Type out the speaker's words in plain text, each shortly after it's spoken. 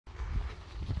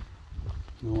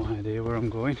No idea where I'm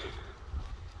going.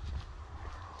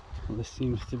 Well, this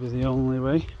seems to be the only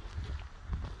way.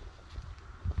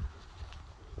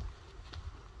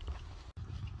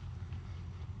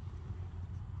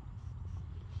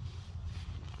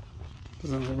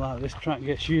 Doesn't look like this track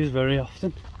gets used very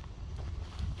often.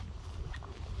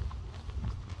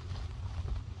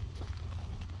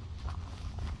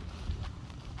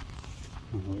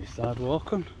 And we start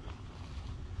walking.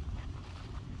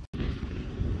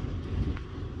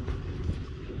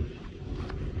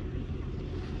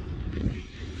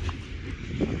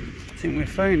 I think we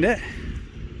found it.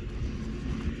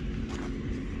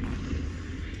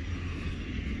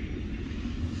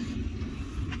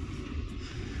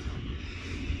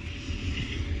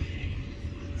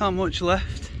 Not much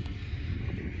left.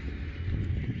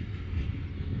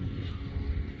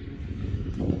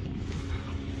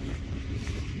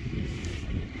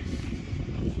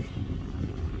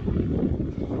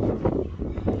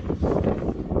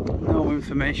 No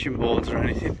information boards or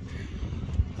anything.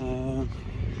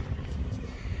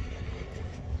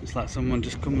 It's like someone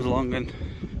just comes along and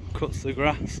cuts the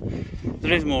grass.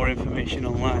 There is more information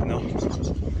online though.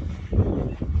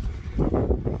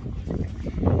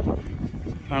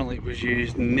 Apparently it was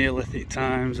used in Neolithic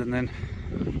times and then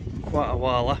quite a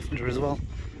while after as well.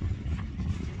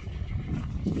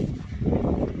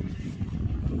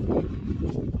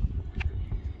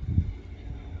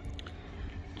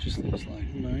 Just looks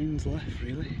like mounds left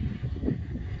really.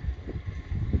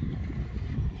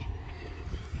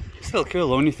 Still cool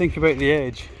though when you think about the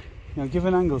age. You know,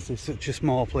 given Anglesey is such a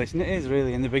small place, and it is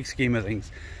really in the big scheme of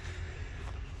things,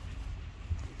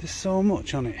 there's so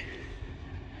much on it.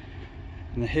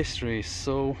 And the history is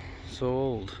so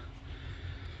old.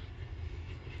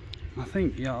 I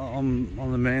think yeah, on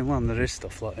the mainland there is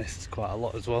stuff like this, quite a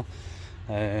lot as well.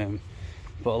 But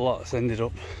a lot's ended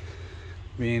up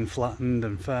being flattened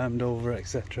and farmed over,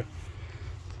 etc.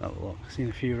 Have a look. I've seen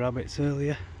a few rabbits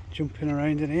earlier jumping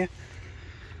around in here.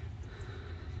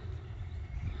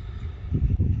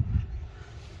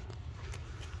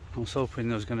 I was hoping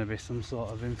there was going to be some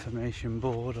sort of information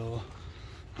board or...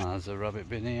 Oh, there's a rabbit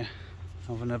bin here,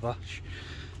 having a bash,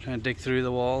 trying to dig through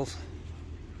the walls.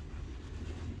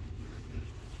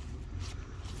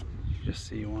 Just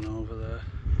see one over there,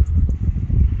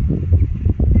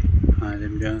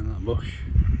 hiding behind that bush.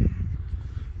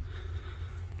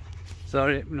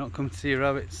 Sorry, I'm not coming to see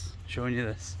rabbits, showing you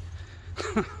this.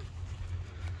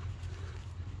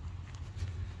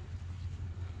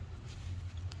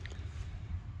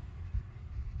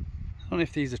 I don't know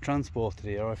if these are transported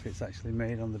here or if it's actually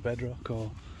made on the bedrock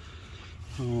or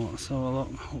what. So a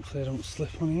lot. Hopefully I don't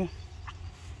slip on here.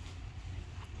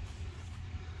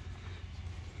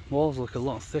 Walls look a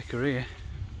lot thicker here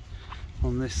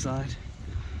on this side.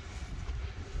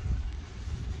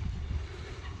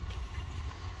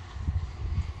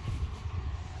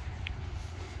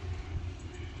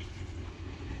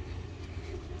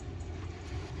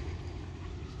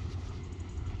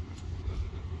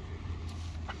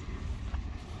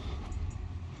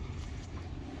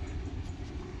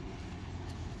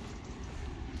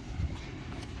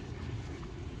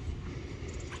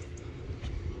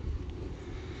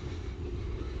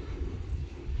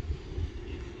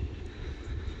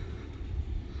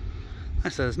 I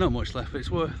said there's not much left, but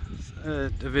it's worth a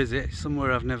visit.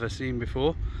 Somewhere I've never seen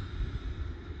before.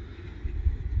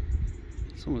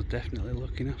 Someone's definitely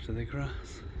looking after the grass.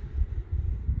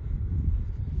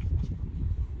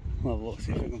 I'll have a look,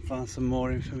 see if I can find some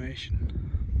more information.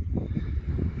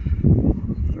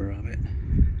 A rabbit.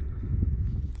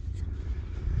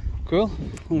 Cool,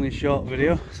 only a short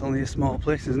video. It's only a small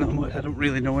place, there's not much. I don't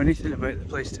really know anything about the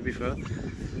place, to be fair.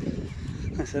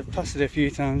 I said, passed it a few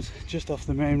times just off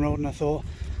the main road, and I thought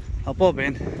I'll bob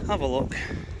in, have a look.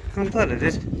 I'm glad I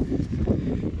did.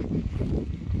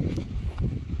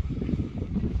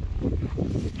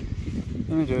 I'm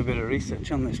going to do a bit of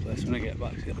research on this place when I get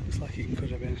back. It looks like it could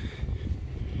have been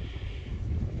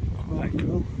quite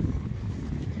cool.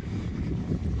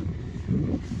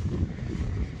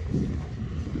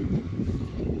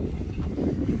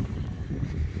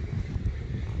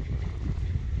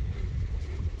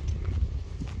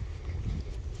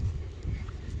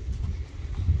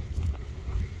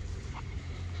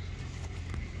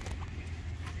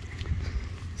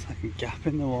 A gap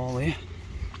in the wall here.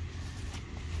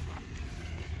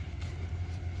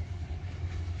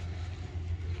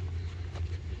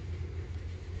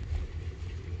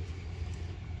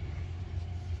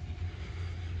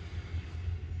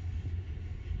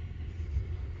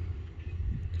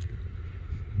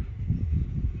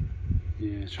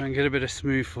 Yeah, try and get a bit of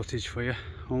smooth footage for you,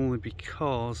 only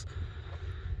because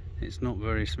it's not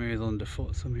very smooth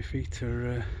underfoot, so my feet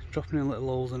are dropping in little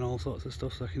holes and all sorts of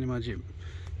stuff, so I can imagine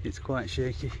it's quite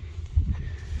shaky.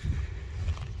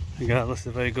 Regardless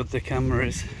of how good the camera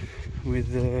is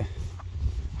with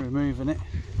removing it,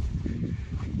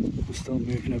 I'm still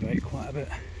moving about quite a bit.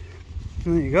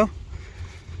 And there you go,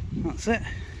 that's it.